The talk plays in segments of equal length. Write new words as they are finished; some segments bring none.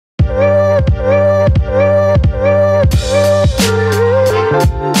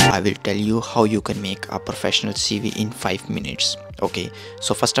will tell you how you can make a professional CV in 5 minutes. Okay,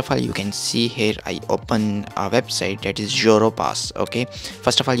 so first of all, you can see here I open a website that is Europass. Okay,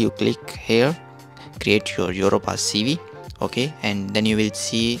 first of all, you click here, create your Europass CV. Okay, and then you will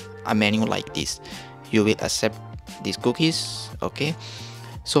see a menu like this. You will accept these cookies. Okay,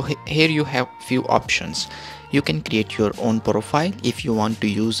 so here you have few options. You can create your own profile if you want to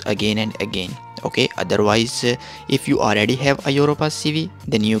use again and again. Okay, otherwise if you already have a Europass CV,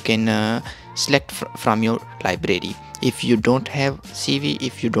 then you can select from your library. If you don't have CV,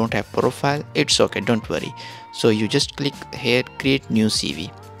 if you don't have profile, it's okay, don't worry. So you just click here, create new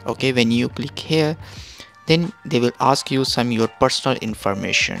CV. Okay, when you click here, then they will ask you some your personal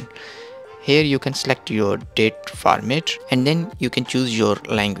information. Here you can select your date format, and then you can choose your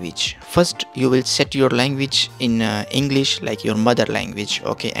language. First you will set your language in English, like your mother language.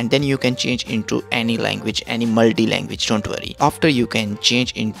 Okay, and then you can change into any language, any multi language, don't worry. After you can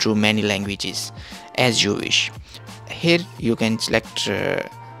change into many languages as you wish. Here you can select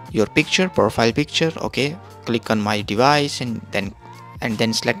your picture, profile picture. Okay, click on my device and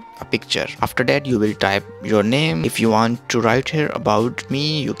then select a picture. After that you will type your name. If you want to write here about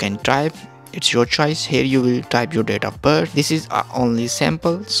me, you can type, it's your choice. Here you will type your date of birth. This is only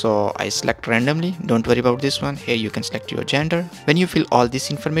sample, so I select randomly, don't worry about this one. Here you can select your gender. When you fill all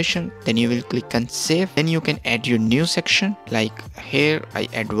this information, then you will click on save. Then you can add your new section, like here I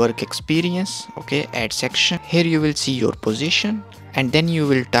add work experience. Okay, add section. Here you will see your position, and then you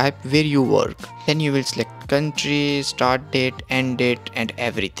will type where you work. Then you will select country, start date, end date, and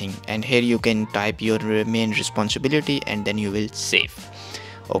everything. And here you can type your main responsibility, and then you will save.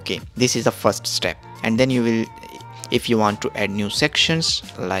 Okay, this is the first step. And then you will, if you want to add new sections,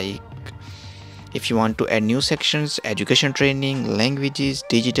 like if you want to add new sections, education, training, languages,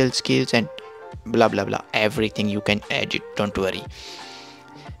 digital skills, and blah blah blah, everything you can add it, don't worry.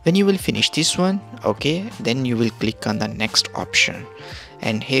 When you will finish this one, okay, then you will click on the next option,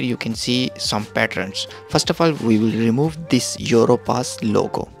 and here you can see some patterns. First of all, we will remove this Europass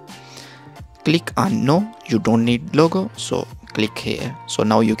logo. Click on no, you don't need logo, so click here. So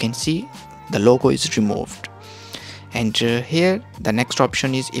now you can see the logo is removed. And here the next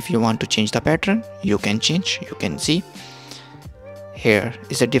option is, if you want to change the pattern, you can change. You can see here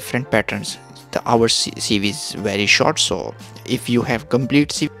is a different patterns. Our CV is very short, so if you have complete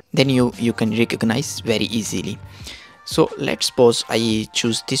CV, then you can recognize very easily. So let's suppose I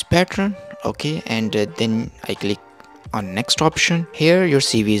choose this pattern. Okay, and then I click on next option. Here your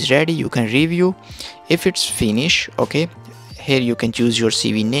CV is ready, you can review if it's finished. Okay, here you can choose your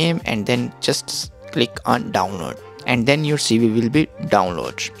CV name, and then just click on download, and then your CV will be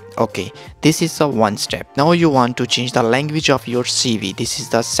downloaded. Okay, this is the one step. Now you want to change the language of your CV. This is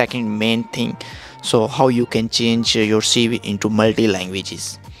the second main thing. So how you can change your CV into multi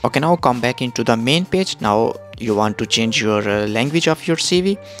languages. Okay, now come back into the main page. Now you want to change your language of your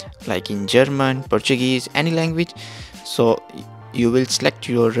CV, like in German, Portuguese, any language. So you will select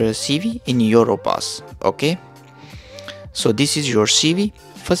your CV in Europass. Okay, so this is your CV.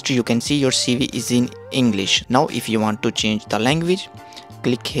 First you can see your CV is in English. Now if you want to change the language,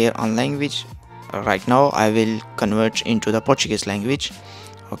 click here on language. Right now I will convert into the Portuguese language.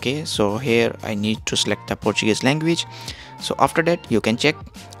 Okay, so here I need to select the Portuguese language. So after that you can check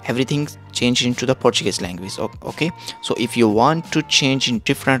everything changed into the Portuguese language. Okay, so if you want to change in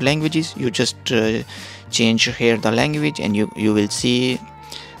different languages, you just change here the language, and you will see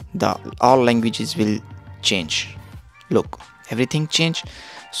the all languages will change. Look, everything changed.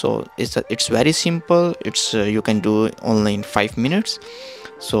 So it's very simple. It's you can do only in 5 minutes.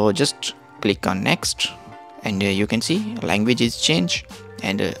 So just click on next, and you can see language is changed.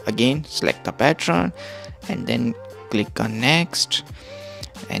 And again select the pattern, and then click on next,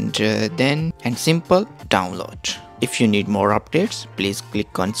 and then simple download. If you need more updates, please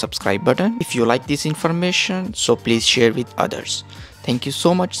click on subscribe button. If you like this information, so please share with others. Thank you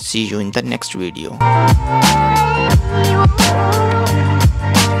so much. See you in the next video.